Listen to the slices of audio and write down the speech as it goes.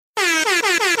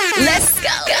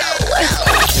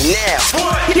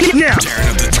now. Tearing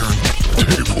up the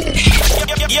turntable.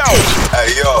 Yo.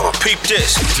 Hey, yo. Peep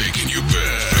this. Taking you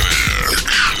back.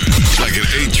 Like an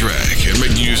 8-track and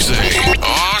making you say,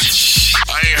 oh,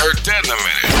 I ain't heard that in a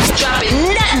minute. Dropping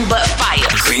nothing but fire.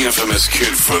 The infamous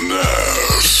Kid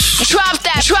Finesse. Drop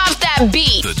that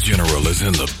beat. The General is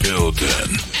in the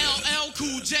building. LL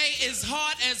Cool J is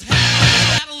hard as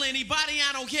hell. Battle anybody,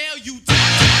 I don't care. You do.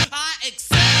 I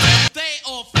accept. They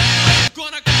all fail.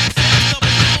 Gonna contest the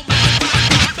blow my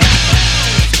rock bell.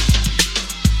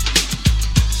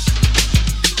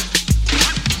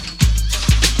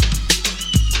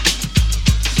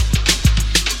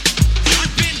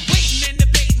 I've been waiting and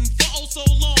debating for oh so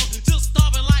long. Just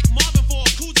starving like Marvin for a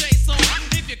Cool J song.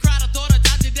 If you cried, I thought I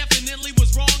died, you definitely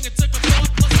was wrong. It took a thought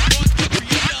plus a thought to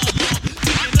create a along.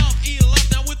 Taking off, eat love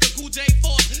now with the Cool J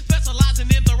force. Specializing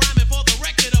in the rhyming for the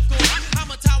record, of course.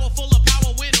 I'm a tower full of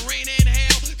power when rain and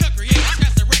hail. Cut create,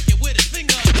 scratch the record with his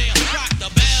fingernail. Rock the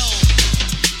bell.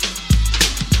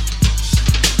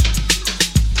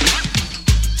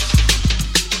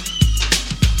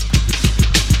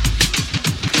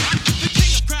 The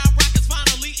king of crowd rockers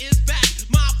finally is back.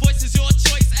 My voice is your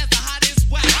choice as the hottest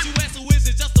whack. You ask who is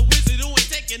it, just a wizard who ain't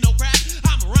taking no crap.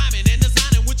 I'm rhyming and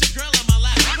designing with your girl in my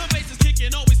lap. My bass is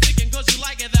kicking, always thinking cause you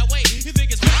like it that way. You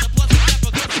think it's better, plus it's never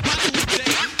cause it's possible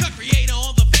today. Cut creator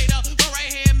on the fader, my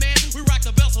right hand man. We rock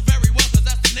the bell so very well cause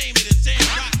that's the name of this jam.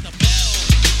 Rock the bell.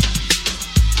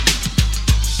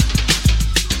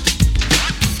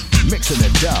 Mixing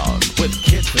it down with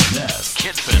Kid Finesse.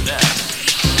 Kid Finesse.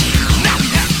 Now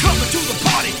coming to the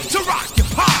party to rock your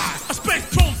pie. A space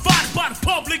provided by the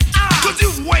public eye. Cause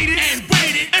you've waited and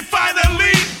waited and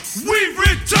finally we've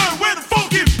returned where the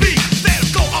funky beat.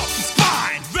 That'll go off your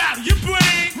spine, rattle your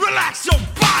brain, relax your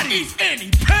body, ease any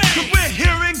pain. Cause we're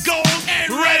hearing gold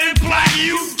and red and black.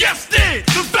 You guessed it,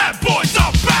 the Fat Boys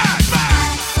are back.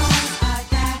 Are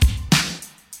back,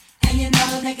 and you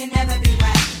know they can never be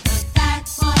whacked. The Fat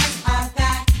Boys are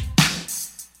back.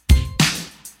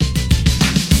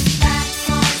 Fat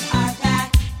Boys are back,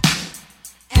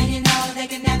 and you know they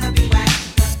can never be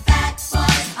whacked. The Fat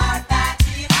Boys are back.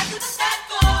 See you after the Fat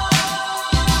Boys.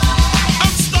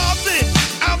 I'm starving,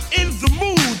 I'm in the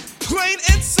mood. Plain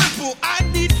and simple, I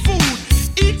need food.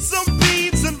 Eat some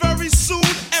beans and very soon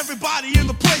everybody in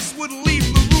the place would leave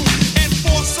the room. And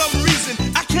for some reason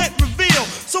I can't reveal,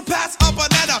 so pass a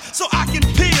banana so I can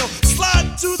peel.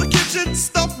 Slide to the kitchen,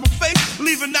 stuff my face,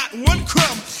 leaving not one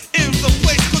crumb in the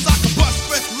place. Cause I can bust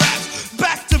fresh raps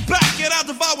back to back, and I'll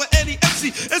devour any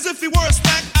MC as if he were a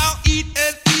snack. I'll eat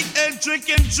and drink,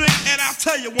 and I'll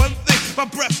tell you one thing, my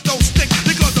breath don't stink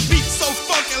because the beat's so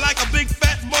funky like a big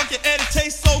fat monkey, and it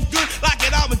tastes so good like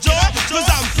an almond joy. Cause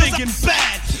I'm thinking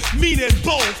bad, mean and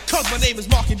bold, cause my name is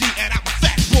Marky D and I'm a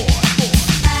fat boy.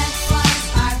 Fat Boys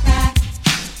are back,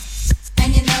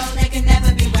 and you know they can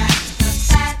never be whacked. The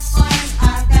Fat Boys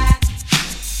are back.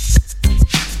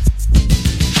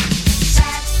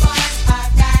 Fat Boys are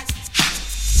back,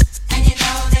 and you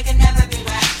know they can never be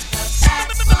whacked. The Fat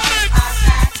Boys are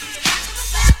back.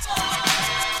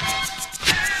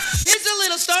 Here's a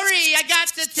little story I got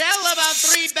to tell about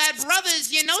three bad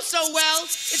brothers you know so well.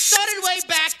 It started way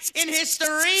back in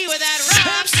history with that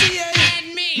rap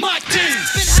and me.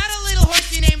 Been had a little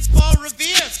horsey named Paul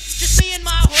Revere. Just me and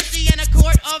my horsey and a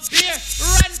quart of beer.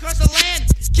 Riding across the land,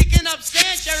 kicking up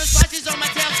sand. Sheriff slices on my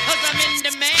tail cause I'm in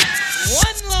demand.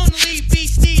 One lonely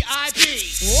beastie I be.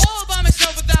 All by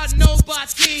myself without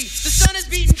nobody. The sun is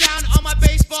beating down on my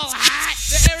baseball hat.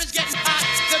 The air is getting hot,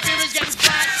 the beer is getting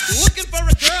flat. Looking for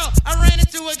a girl, I ran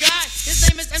into a guy. His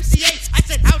name is MCA. I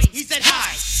said howdy, he said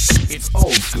hi. It's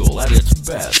old school at its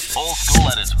best. Old school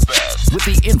at its best. With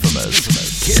the infamous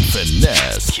Kid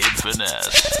Finesse. Kid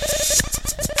Finesse.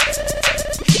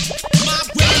 My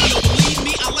radio, believe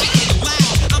me, I like it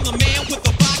loud. I'm the man with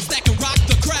the box that can rock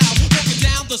the crowd. Walking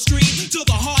down the street to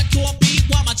the hardcore beat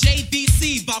while my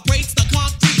JVC vibrates the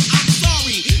concrete. I'm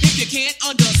sorry if you can't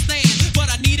understand, but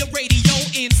I need a radio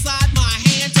inside my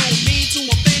hand. Don't mean to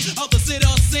offend other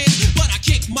citizens, but I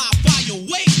kick my fire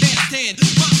way past 10.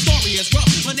 My story is rough,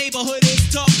 my neighborhood is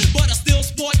tough, but I still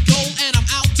sport gold and I'm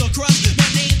out to crush. My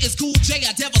name is Cool J,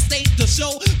 I devastate the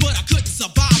show, but I couldn't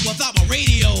survive without my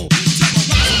radio.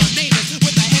 Terrorizing my neighbors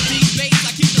with a heavy bass.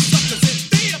 I keep the suckers in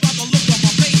fear about the look on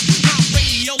my face. My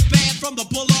radio bad from the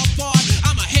boulevard.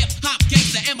 I'm a hip-hop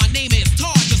gangster and my name is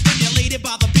Tar. Just stimulated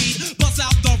by the beat, bust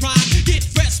out the rhyme. Get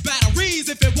fresh batteries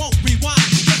if it won't rewind.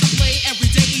 Cause I play every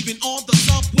day, even on the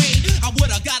subway. I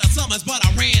would've got a summons, but I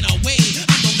ran away.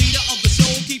 I'm the leader of the show,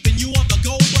 keeping you on the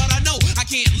go, but I know I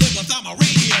can't live without my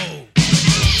radio.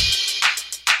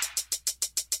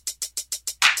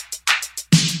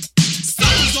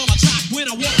 Suckers on my track when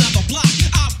I walk down the block.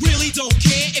 I really don't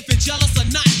care if you're jealous or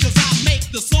not, cause I make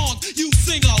the songs, you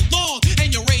sing along,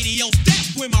 and your radio's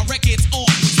deaf when my record's on.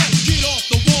 So get off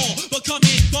the wall, become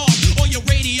involved. All your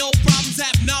radio problems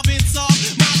have now been solved.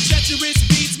 My treacherous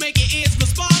beats make your ears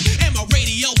respond, and my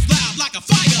radio's loud like a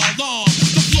fire alarm.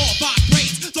 The floor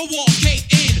vibrates, the wall cave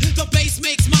in, the bass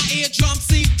makes my eardrum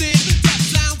seem thin. Deaf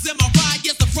sounds in my ride,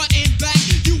 yes, the front and back.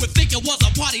 You would think it was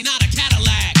a party, not a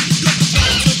Cadillac. Look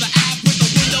to the app with the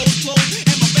windows closed,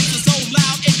 and my bass is so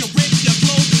loud it can rip your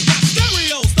clothes. My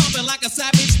stereo stomping like a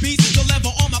savage beast. The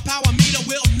level on my power meter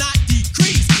will not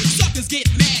decrease. Suckers get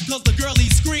mad cause the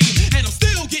girlies scream, and I'm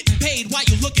still getting paid while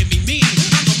you look at me mean.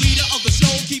 I'm the leader of the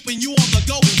show, keeping you on the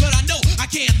go, but I know I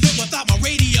can't live without my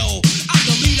radio. I'm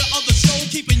the leader of the show,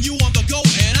 keeping you on the go,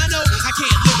 and I know I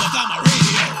can't live without my radio.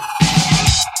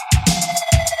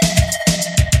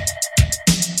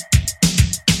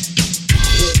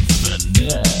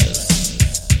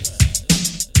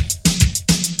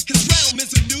 His realm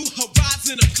is a new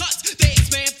horizon of cuts. They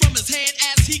expand from his hand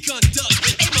as he conducts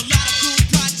a melodical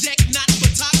project, not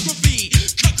photography.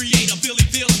 Cut creator Billy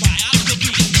Phil's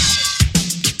biography.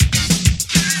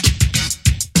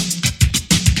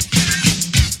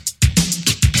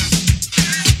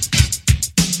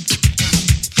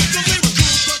 The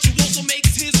lyrical virtuoso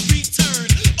makes his return.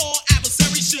 All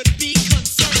adversaries should be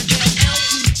concerned. LL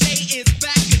Cool J is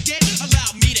back again.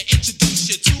 Allow me to introduce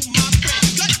you to my friend,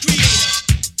 Cut Creator.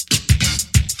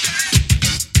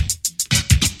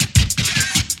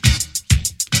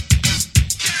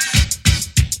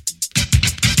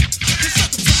 The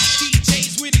certified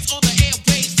DJs when he's on the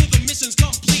airwaves till the mission's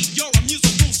complete. You're a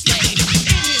musical slave.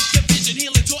 In his division,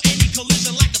 he'll endure any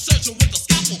collision like a surgeon with a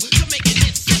scalpel to make an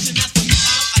incision. As for me,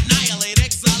 I'll annihilate,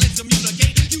 exile,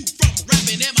 excommunicate you from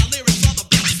rapping, and my lyrics are the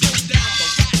best. Slow down the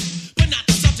rap, but not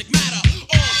the subject matter.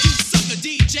 All you sucker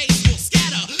DJs will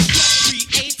scatter. Cut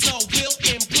Creator will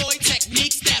employ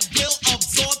techniques that will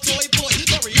absorb toy boy.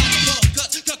 Periodical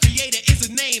Cut Creator is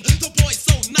his name. The boy's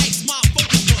so nice, my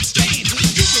focus was strained.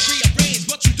 You can rearrange,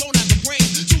 but you don't have the brain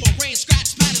to arrange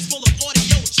scratch patterns full of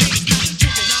audio chains. Not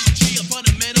trigonometry or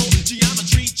fundamental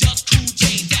geometry, just Cool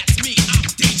J. That's me, I'm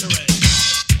dangerous.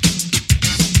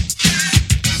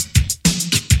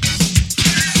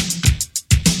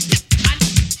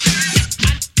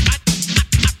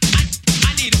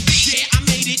 I need a yeah, I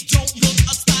made it, don't look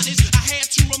astonished. I had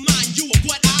to remind you of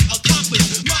what I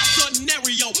accomplished. My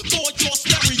scenario for your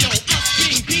stereo. Us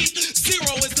being beat, 0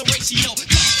 is the ratio.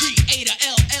 Cut Creator,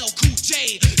 LL Cool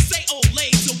J. Say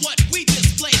olay to what we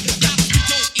display. Raps we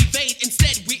don't evade,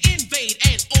 instead we invade,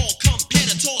 and all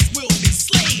competitors will be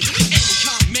slain. Any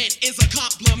comment is a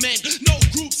compliment. No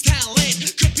group's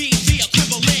talent could be the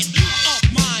equivalent of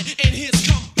mine and his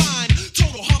combined.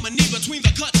 Total harmony between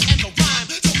the cuts and the rhyme.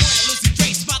 The royal is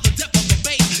erased by the depth of the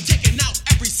bass, taking out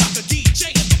every sucker DJ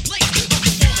in the place. A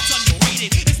performance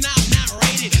underrated is now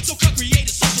narrated, so Cut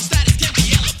Creator's social status can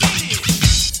be elevated.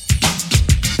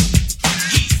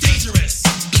 He's dangerous.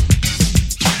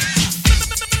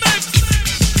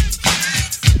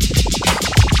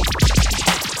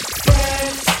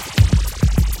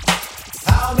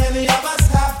 How many of us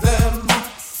have them?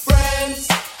 Friends,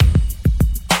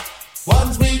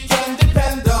 ones we can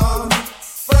depend on.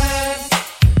 Friends,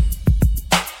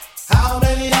 how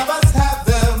many of us have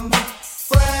them?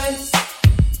 Friends,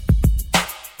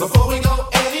 before we go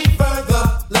any further,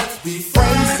 let's be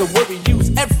friends. Friends, a word we use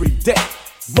every day.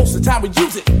 Most of the time we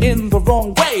use it in the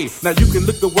wrong way. Now you can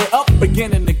look the word up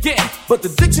again and again, but the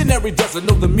dictionary doesn't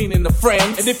know the meaning of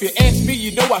friends. And if you ask me,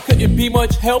 you know I couldn't be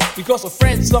much help, because a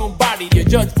friend's somebody you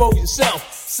judge for yourself.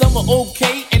 Some are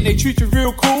okay and they treat you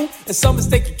real cool, and some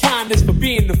mistake your kindness for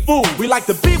being the fool. We like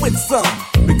to be with some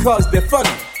because they're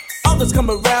funny. Others come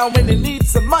around when they need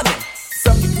some money.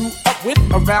 Some you grew up with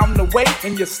around the way,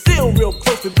 and you're still real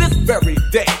close to this very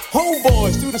day.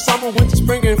 Homeboys through the summer, winter,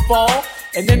 spring, and fall.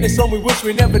 And then there's some we wish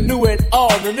we never knew at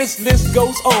all. And this list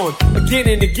goes on again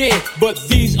and again, but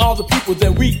these are the people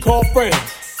that we call friends.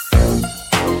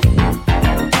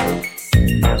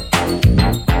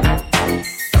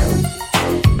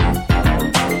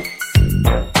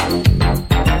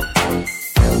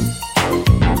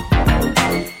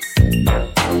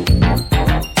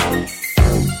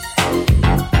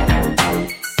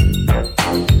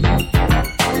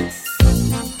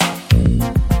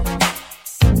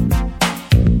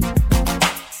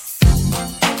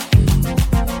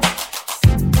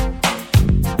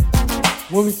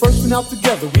 When we first went out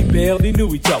together, we barely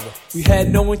knew each other. We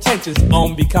had no intentions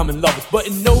on becoming lovers, but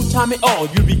in no time at all,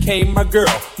 you became my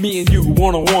girl. Me and you,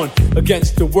 one-on-one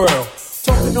against the world.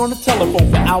 talking on the telephone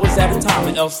for hours at a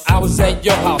time, or else I was at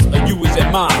your house or you was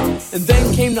at mine. And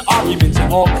then came the arguments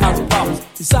and all kinds of problems.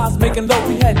 Besides making love,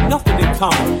 we had nothing in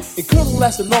common. It couldn't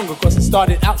last longer cause it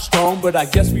started out strong, but I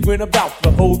guess we went about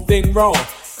the whole thing wrong.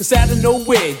 Cause out of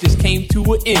nowhere it just came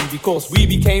to an end because we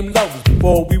became lovers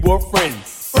before we were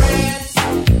friends. Friends,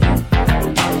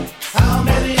 how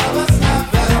many of us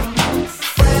have them?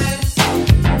 Friends,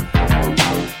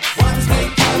 ones we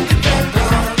can depend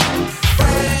on.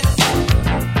 Friends,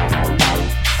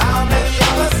 how many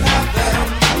of us have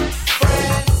them?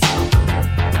 Friends.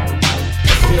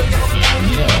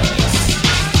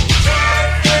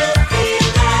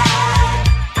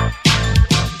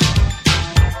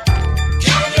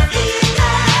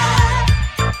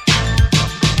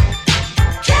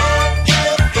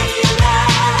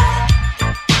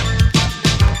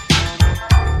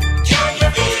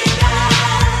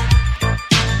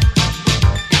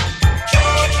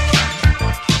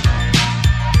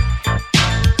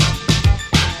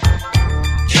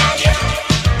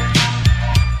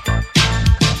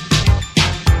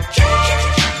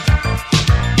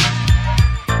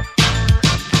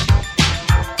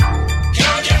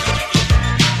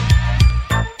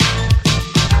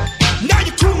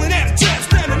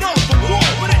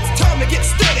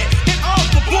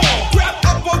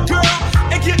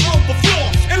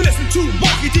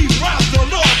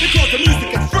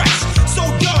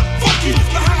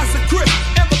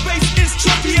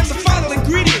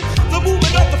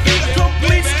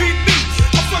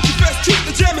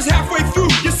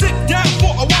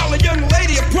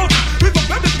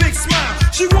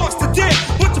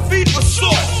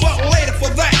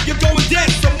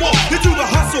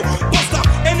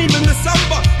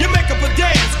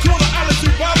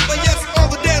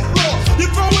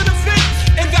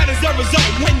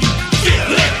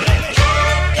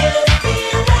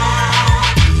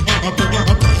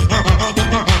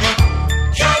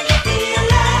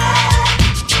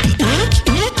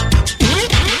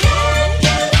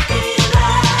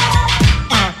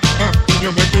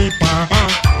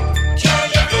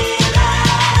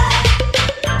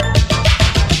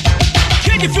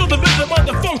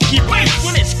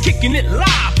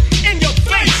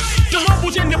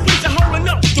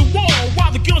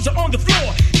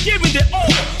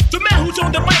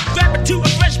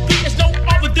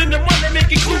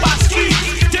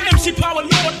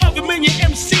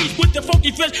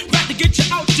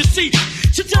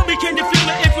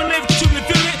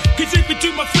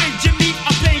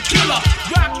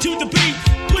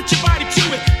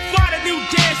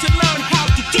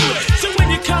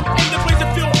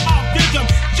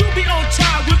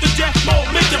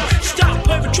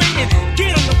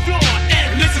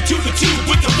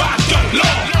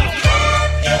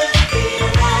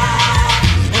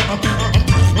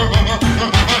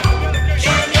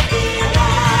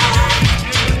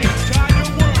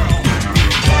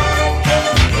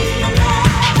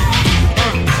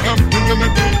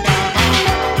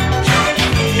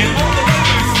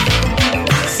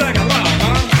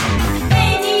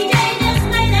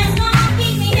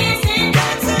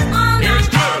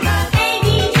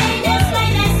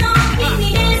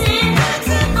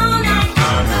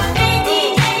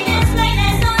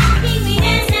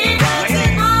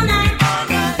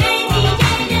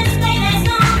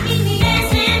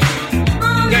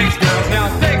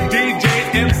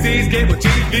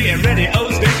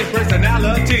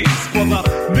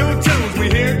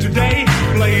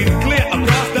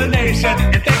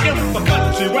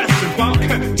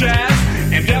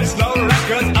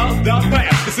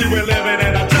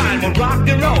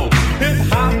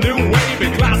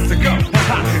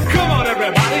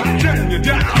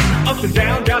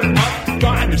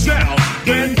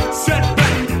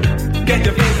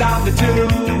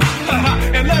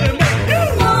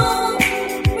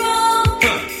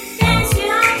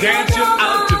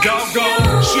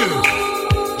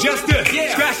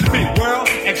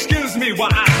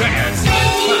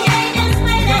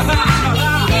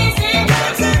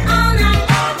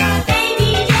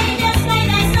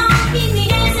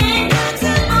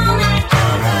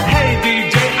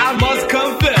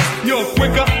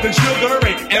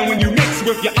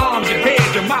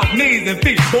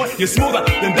 You're smoother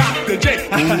than Dr. J.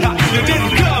 You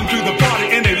didn't come to the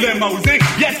party in a limousine.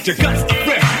 Yes, your guts are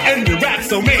fresh and your rap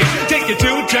so mean. Take you to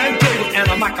turntables and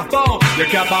a microphone. You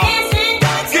kept on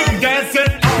keep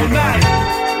dancing all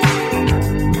night.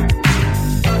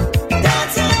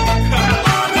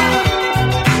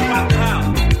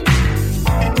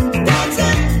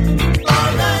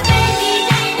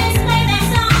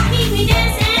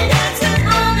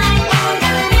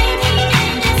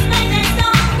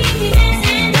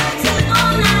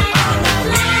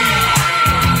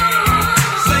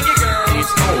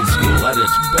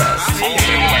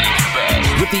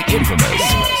 the infamous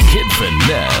Kid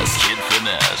Finesse. Kid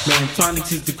Finesse.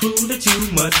 Mantronics is the crew that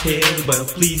you must hear, but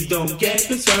please don't get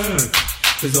concerned.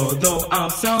 Cause although our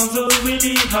sounds are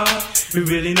really hot, we're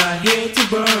really not here to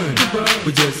burn.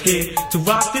 We're just here to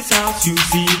rock this house, you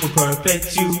see. We're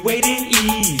perpetuating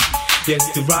ease. Yes,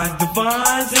 to rise the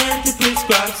vines and to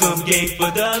prescribe some game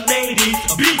for the ladies.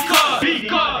 Because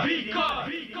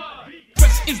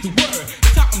fresh is the word,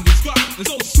 it's how I'm described, and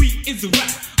so sweet is the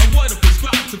rap. I'm what I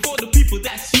prescribe, so for the people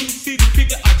that's you, see the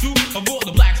figure I do of all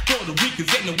the blacks, Puerto Ricans,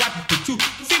 and the white people too.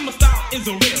 See, my style is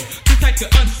unreal, the type to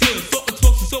unseal, so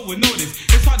explosive, so we notice.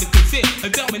 It's hard to conceal, a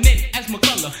dominant as my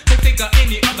color. Can't think of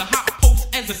any other hot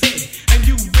post as I said, and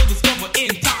you will discover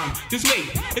in time. Just wait,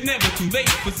 it's never too late.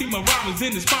 But see, my rhyme is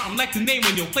in this prime, like the name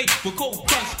on your plate. We're cold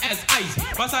crushed as ice,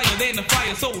 rise higher than the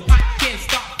fire, so hot can't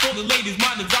stop. For the ladies,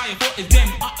 my desire for is them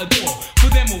I adore. For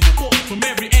them I will call from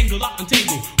every angle I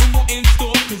untangle. We're more in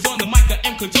store, cause on the mic I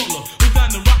am controller. We're down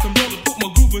to rock and roll, put my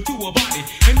groove into a body,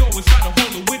 and always try to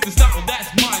hold it with the style that's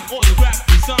mine. Autograph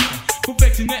design,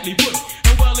 perfectionately put,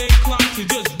 and well inclined to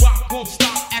just rock, won't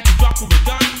stop at the drop of a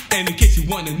dime. And in case you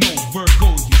wanna know,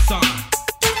 Virgo's your sign.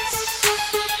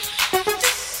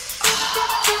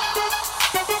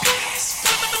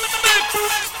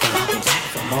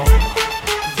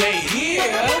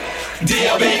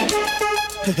 D.O.B.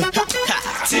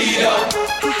 Tito,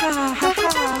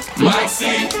 Mike C.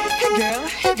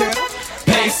 Hey girl,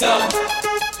 Peso.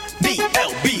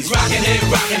 B.L.B.'s rockin'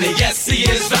 it, yes he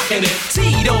is rockin' it.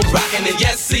 Tito rockin' it,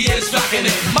 yes he is rockin'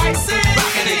 it. Mike C.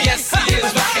 rockin' it, yes he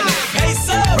is rockin' it.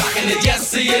 Peso rockin' it,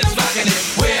 yes he is rockin'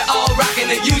 it. We're all rockin'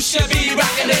 it, you should be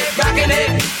rockin' it, rockin'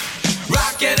 it,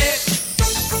 rockin' it.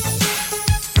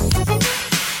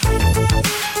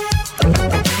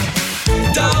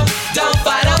 Don't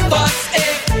fight a fuss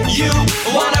if you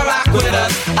wanna rock with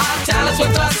us. Our talents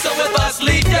with us, so with us,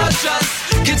 leave your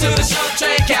trust. Get to the show,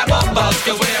 train, cap up, bus,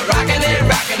 cause we're rockin'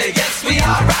 it, yes we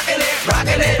are rockin' it,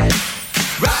 rockin' it,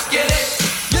 rockin' it,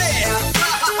 yeah.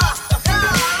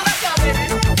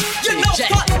 You know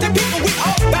what, the people, we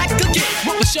all back again.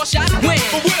 With a short shot win,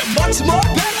 but we're much more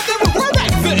better than we were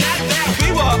back then. Not that we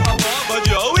were above, but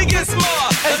yo, we get small.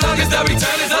 As long as the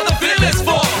return is of the fearless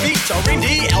form. Featuring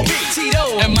D.L.B.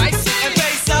 Tito and Mike C. and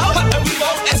Peso, and we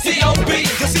won't S.T.O.B.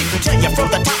 Cause he will tell you from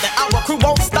the top that our crew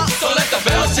won't stop. So let the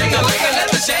bells jing-a-ling and let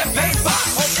the champagne pop.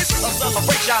 Oh, it's a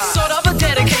celebration, sort of a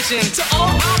dedication to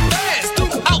all our fans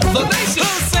throughout the nation.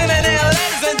 Who's sending in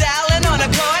letters and dialing on a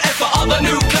chord, and for all the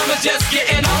newcomers just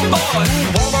getting on board.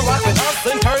 Wanna rock with us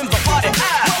and turn the party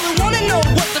high? Well, we wanna know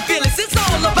what the feelings it's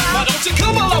all about. Why don't you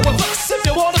come along with us if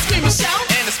you wanna scream and shout?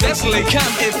 And especially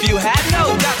come if you had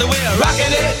no doubt that we're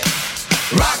rockin' it,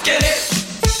 rockin' it.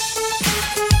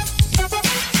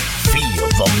 Feel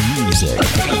the music.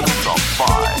 Feel the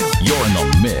vibe. You're in the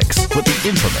mix with the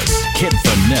infamous Kid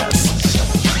Finesse.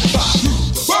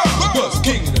 Was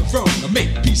king of the throne, I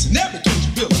make peace and every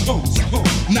country build a home.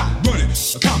 I'm not running a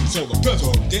Congress or a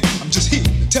president. I'm just here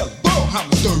to tell the world how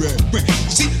my story went.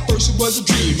 You see, first it was a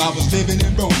dream. I was living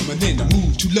in Rome, and then I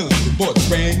moved to London, bought a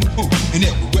brand new home. And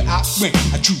everywhere I went,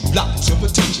 I drew lots of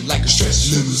attention, like a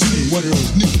stress limousine, one of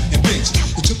those new inventions.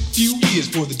 It took a few years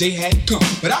before the day had come,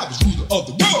 but I was ruler of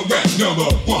the world, ranked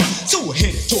 #1. So I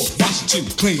headed toward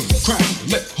Washington to claim the crown,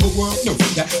 and let the whole world know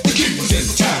that the king was in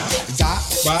town. As I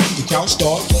arrived, the crowd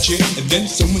started to cheer, and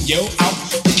then someone yelled out,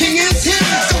 "The king is here!"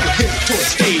 So I headed toward the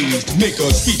stage to make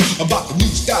a speech about the new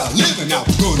style of living I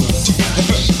was gonna teach.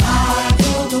 I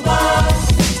told the world.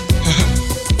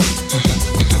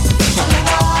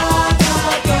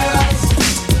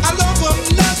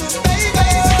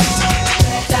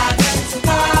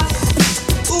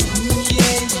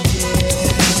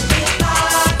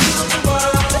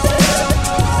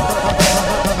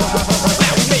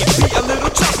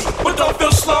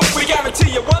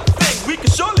 Guarantee you one thing, we can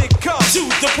surely come to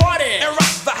the party and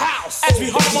rock the house as we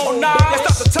harmonize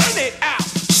and start to turn it out.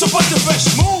 So put the fresh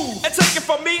move and take it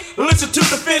from me. Listen to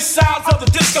the fifth sounds of the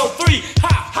disco 3.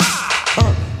 Ha ha.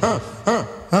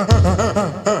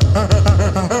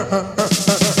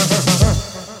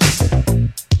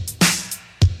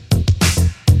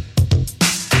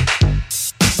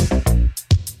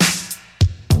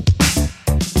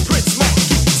 Prince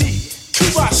Marky T,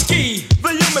 Kubaski, the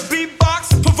human beatbox,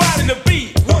 providing the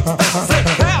beat. 1,000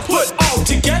 pounds put all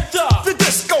together. The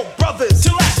Disco Brothers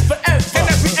to last forever. And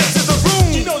as we enter the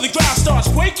room, you know the crowd starts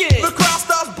quaking. The crowd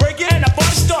starts breaking, and the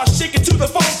body starts shaking to the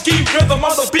funky rhythm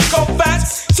of the beat go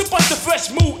fast. So put the fresh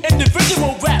mood,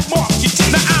 individual rap, Marky T.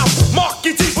 Now I'm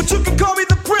Marky T, but you can call me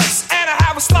the Prince. And I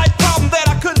have a slight problem that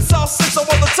I couldn't solve since I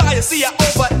was a tire. See, I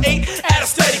overate at a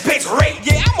steady pace rate.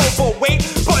 Yeah, I'm overweight,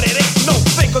 but it ain't no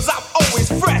thing, cause I'm always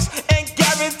fresh and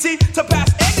guaranteed to pass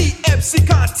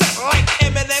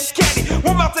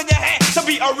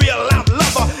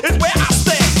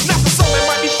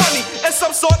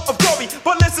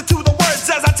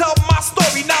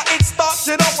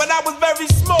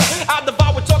I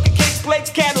devour chocolate cakes, plates,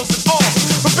 candles, and all.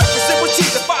 For breakfast it was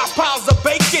cheese and 5 pounds of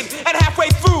bacon. And halfway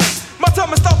through, my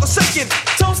tummy started shaking.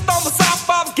 Toast on the side,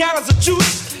 5 gallons of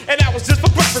juice. And that was just for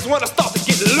breakfast when I started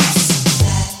getting loose.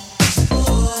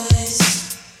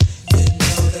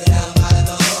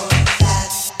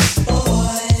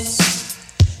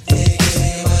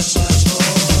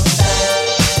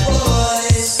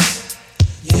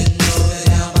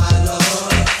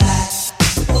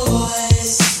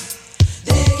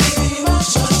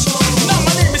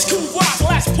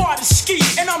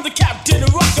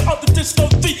 Disco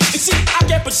 3, you see, I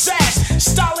get possessed.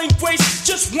 Styling grace,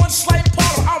 just one slight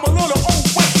problem. I'm a little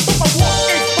overweight, but my walk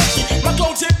ain't funky. My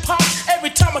clothes hip hop.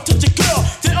 Every time I touch a girl,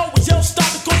 they always yell stop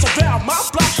because around my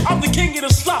block, I'm the king of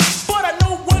the slop. But I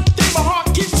know one thing, my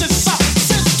heart keeps it soft.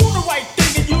 Says do the right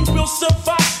thing and you will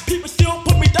survive. People still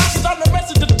put me down cause I'm the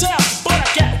rest of the town. But I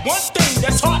got one thing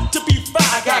that's hard to be found.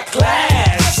 I got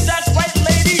class. Yes, that's right,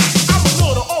 ladies. I'm a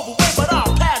little overweight, but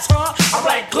I'll pass, huh? I'm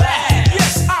like glad.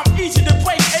 Yes, I'm easy to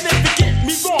break.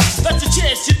 That's a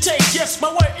chance you take. Yes, my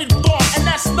word is born, and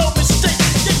that's no mistake.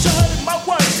 Yes, you heard my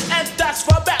word, and that's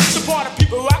why back. So party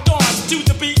people rock on to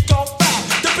the beat called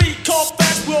fast. The beat called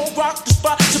fast will rock the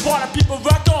spot. So party people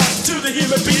rock on to the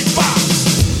human beatbox.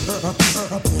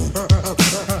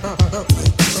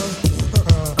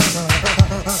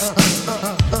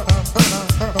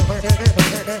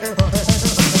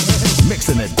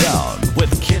 Mixing it down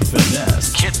with Kid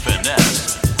Finesse. Kid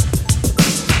Finesse.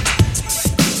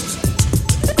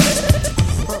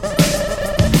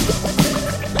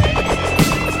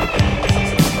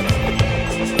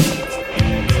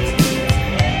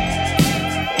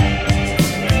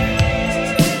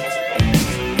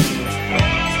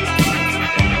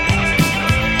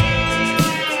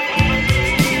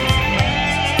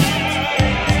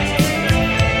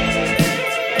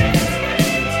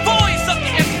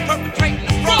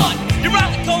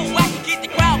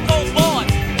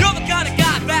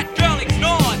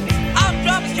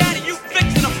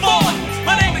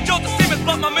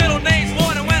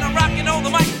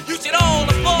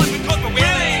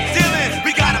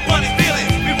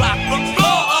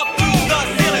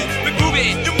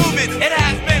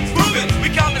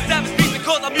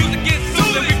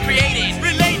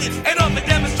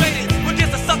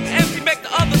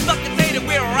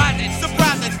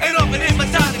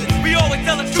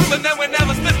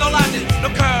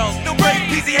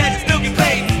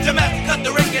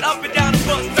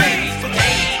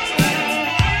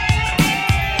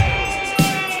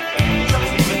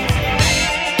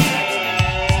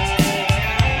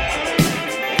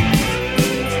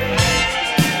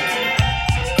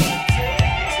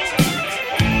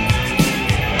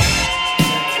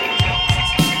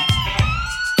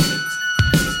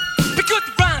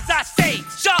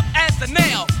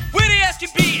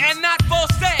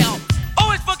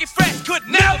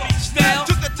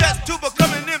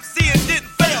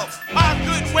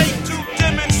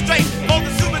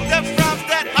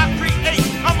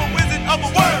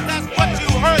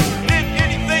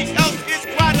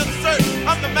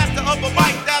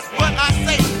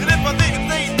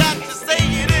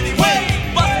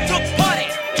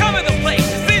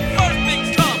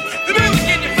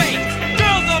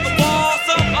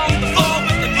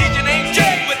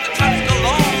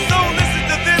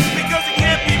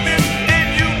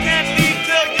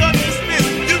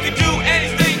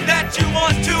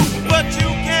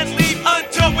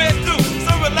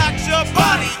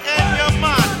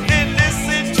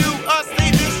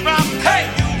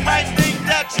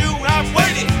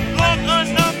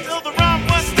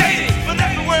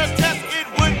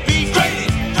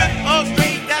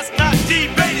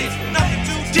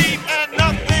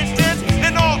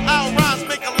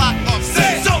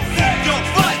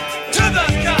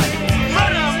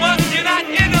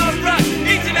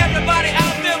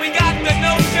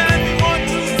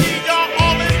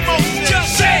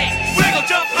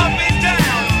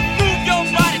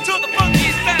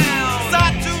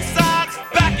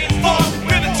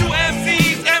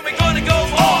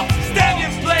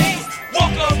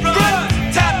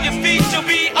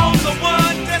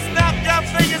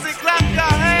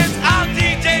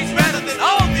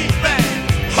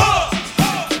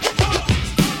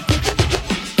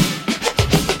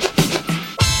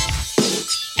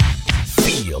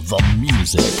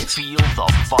 music. Feel the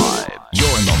vibe.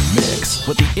 You're in the mix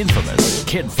with the infamous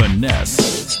Kid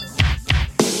Finesse.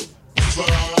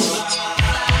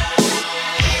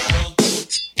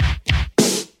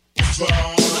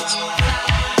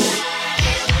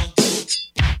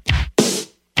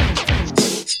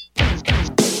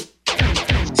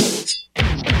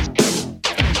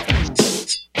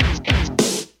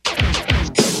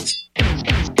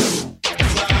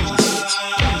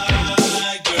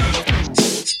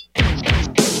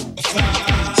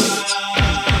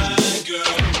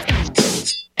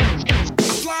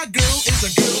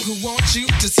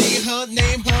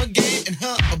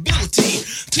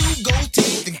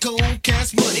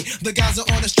 the guys are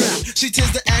on the strap. She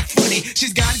tends to act funny.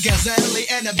 She's got Gazelle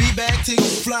and a B-bag too.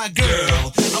 Fly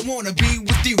girl, I wanna be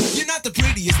with you. You're not the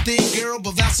prettiest thing, girl,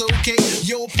 but that's okay.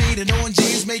 Your painted on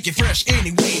jeans make you fresh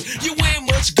anyway. You wear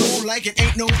much gold like it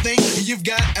ain't no thing. You've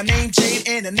got a name chain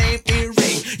and a name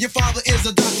earring. Your father is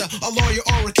a doctor, a lawyer,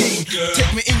 or a king.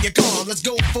 Take me in your car, let's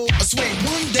go for a swing.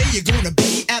 One day you're gonna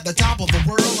be at the top of the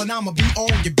world, and I'ma be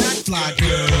on your back, fly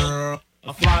girl.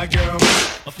 A fly girl,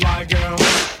 a fly girl,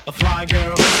 a fly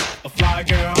girl, a fly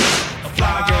girl, a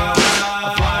fly girl,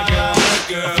 a fly girl,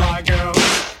 a fly girl,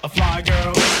 a fly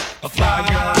girl, a fly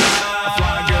girl, a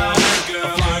fly girl, a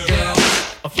fly girl,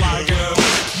 a fly girl.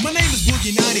 My name is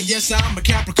Boogie Nighty, yes I'm a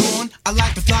Capricorn. I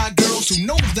like to fly girls who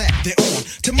know that they're on.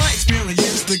 To my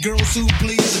experience, the girls who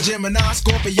please are Gemini,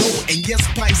 Scorpio, and yes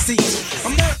Pisces.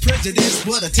 I'm not prejudiced,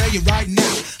 but I tell you right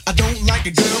now, I don't like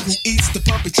a girl who eats the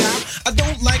puppy chow. I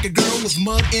don't like a girl with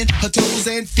mud in her toes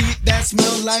and feet that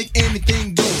smell like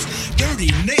anything goes.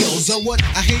 Dirty nails are what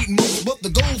I hate most, but the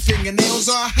gold fingernails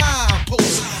are high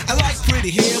post. I like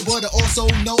pretty hair, but I also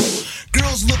know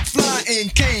girls look fly in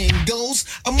Kangols.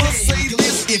 I must say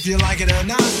this, if you like it or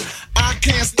not, I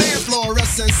can't stand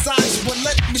fluorescent sights, but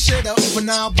let me shut up for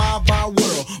now. Bye bye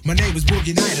world. My name is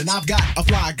Boogie Night and I've got a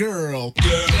fly girl.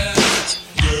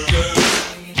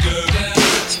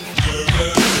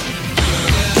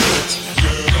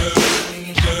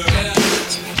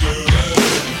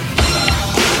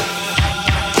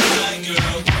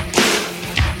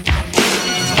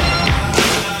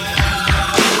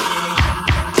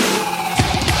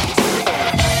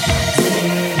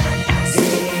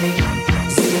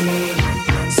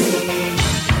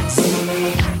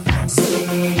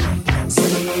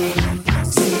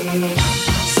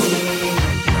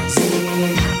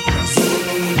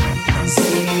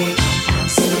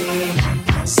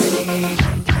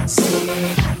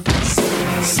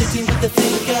 Sitting with the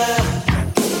thinker,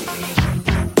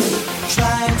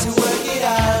 trying to work it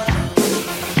out.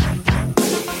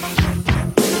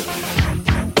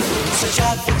 Search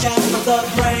out for jam of the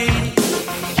brain,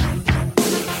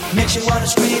 makes you wanna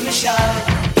scream and shout.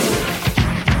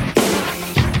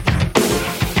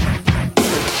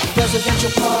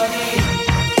 Presidential party,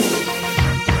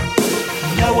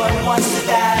 no one wants to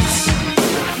dance.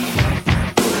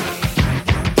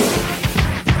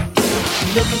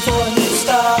 Looking for a new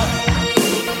star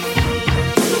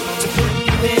to put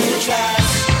you in a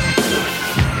trance.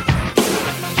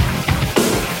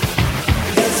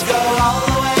 Let's go all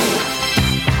the way.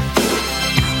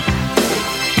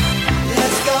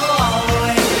 Let's go all the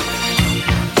way.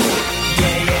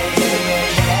 Yeah, yeah, yeah, yeah,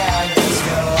 yeah. Let's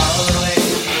go all the way.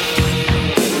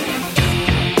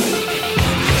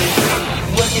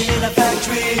 Working in a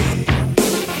factory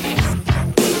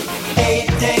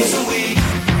 8 days a week.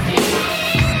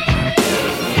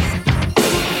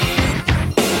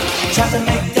 Try to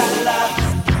make that love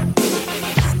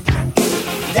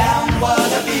down what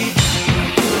I beat.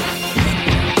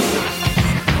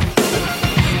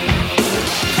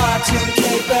 Cartoon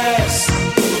capers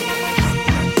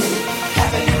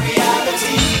happen in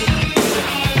reality.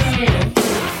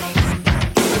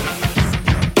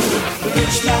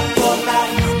 Rich man, poor man,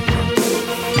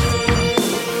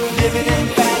 living in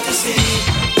fantasy.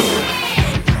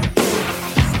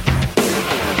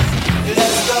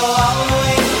 Let's go all the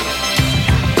way.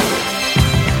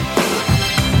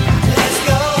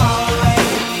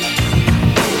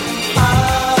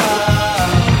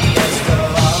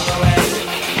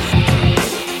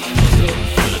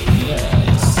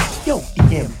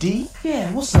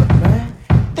 Yeah, what's up, man?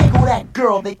 There go that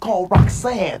girl they call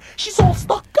Roxanne. She's all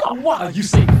stuck up. Why you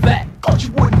say that? Cause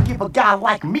you wouldn't give a guy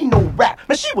like me no rap.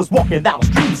 Man, she was walking down the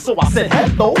street, so I said,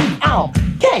 hello, I'm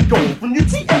Kango from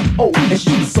UTFO. And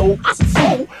she so, I said,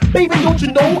 so, baby, don't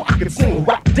you know I can sing,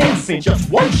 rap, dance in just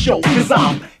one show? Cause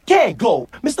I'm Kango,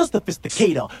 Mr.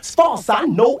 Sophisticator. As far as I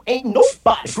know, ain't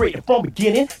nobody greater. From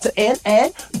beginning to end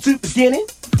and to beginning,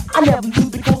 I never lose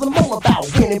because I'm all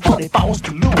about winning. But if I was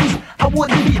to lose, I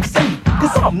wouldn't be upset,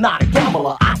 cause I'm not a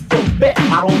gambler. I don't bet,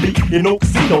 I don't be in no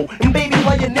casino. And baby,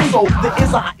 like an Izzo, the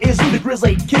is the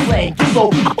grizzly kiss ain't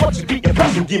Gizzo. I thought you'd be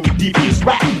impressed and give me devious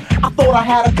rap. I thought I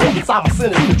had a coke inside my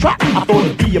sinister trap. I thought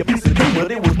it'd be a piece of cake,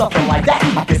 but it was nothing like that.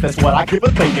 I guess that's what I give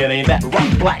a thinking, ain't that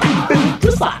right, black? Bitch,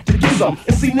 decide to get some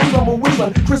and see this number with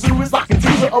some. Chris is like a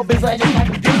teaser of his ass just like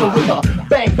a dealer with a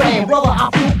bang bang. Brother, I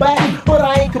feel bad, but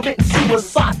I ain't committing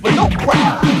suicide for no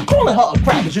crap. Calling her a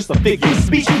crap is just a figure of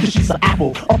speech, cause she's an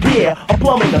apple, a pear, a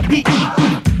plum, and a peach.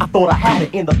 I thought I had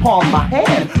it in the palm of my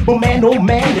hand, but man, oh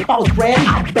man, if I was grand,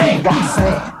 I'd bang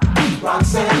Roxanne.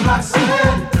 Roxanne,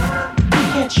 Roxanne,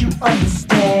 can't you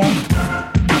understand?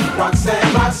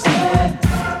 Roxanne, Roxanne,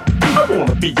 I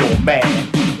wanna be your man.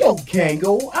 Yo,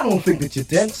 Kango, I don't think that you're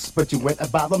dense, but you went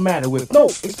about the matter with no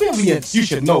experience. You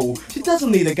should know, she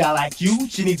doesn't need a guy like you,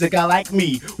 she needs a guy like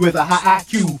me with a high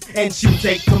IQ. And she'll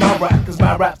take to my rap, cause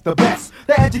my rap's the best.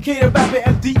 The educated rapper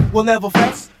MD will never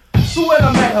fess. So when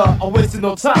I met her, I wasted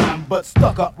no time, but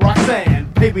stuck up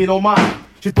Roxanne, baby don't mind.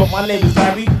 She thought my name was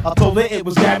Larry, I told her it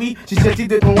was Gary. She said she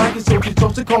didn't like it, so she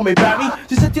chose to call me Barry.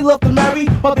 She said she loved to marry,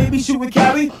 my baby she would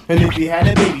carry. And if he had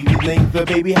a baby, we'd name the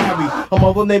baby Harry. Her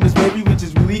mother name is Mary, which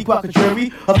is really quite contrary.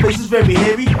 Her face is very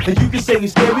hairy, and you can say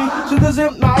he's scary. She lives in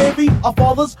Naivy, our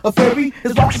father's a fairy.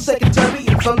 His wife's a secretary,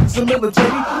 his son's a military.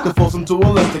 To force him to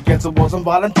enlist, cancer wasn't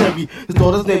voluntary. His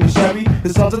daughter's name is Sherry,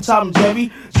 his son's a Tom and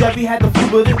Jerry. Jerry had the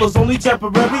flu, but it was only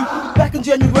temporary. Back in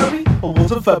January, or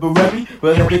was it February?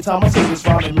 But every time I say this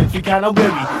rhyme, it makes me kinda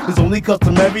weary. It's only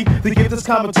customary to give this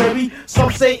commentary.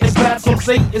 Some say it's bad, some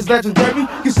say it's legendary.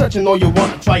 You're searching all you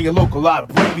want and try your local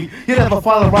library. You never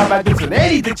find a rhyme like this in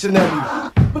any dictionary.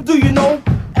 But do you know,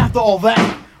 after all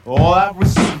that, all I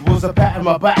received was a pat on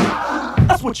my back.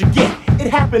 That's what you get, it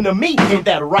happened to me. Ain't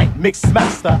that right, Mix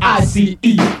Master ICE?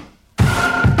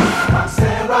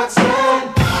 Roxanne,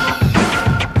 Roxanne.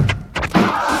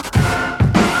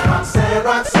 Roxanne,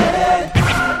 Roxanne.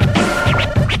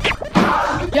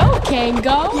 Yo,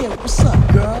 Kango. Yeah, what's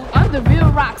up, girl? I'm the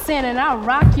real Roxanne and I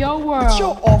rock your world. But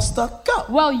you're all stuck up.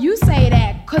 Well, you say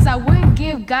that, cause I wouldn't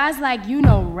give guys like you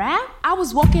no rap. I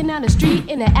was walking down the street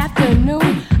in the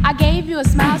afternoon. I gave you a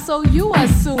smile, so you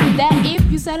assumed that if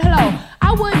you said hello,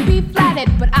 I wouldn't be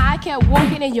flattered. But I kept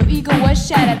walking and your ego was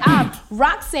shattered. I'm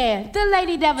Roxanne, the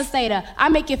lady devastator. I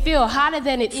make you feel hotter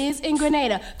than it is in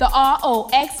Grenada. The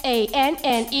ROXANNE.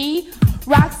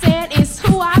 Roxanne is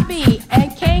who I be,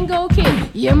 and Kango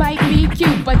Kid, you might be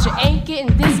cute, but you ain't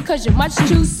getting this cause you're much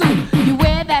too soon. You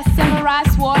wear that samurai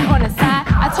sword on the side.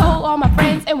 I told all my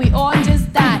friends and we all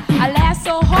just died. I laughed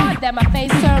so hard that my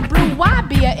face turned blue. Why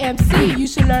be a MC? You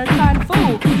should learn Kung Fu.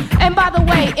 And by the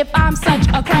way, if I'm such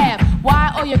a crab,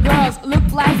 why all your girls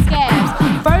look like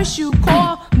scabs? First you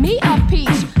call me a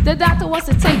peach, the doctor wants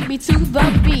to take me to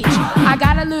the beach. I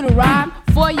got a little rhyme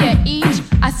for you each.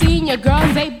 I seen your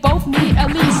girls, they both need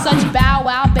at least such bow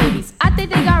wow babies. I think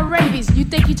they got rabies. You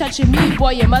think you touching me,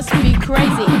 boy, you must be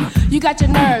crazy. You got your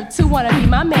nerve to wanna be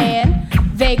my man.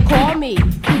 They call me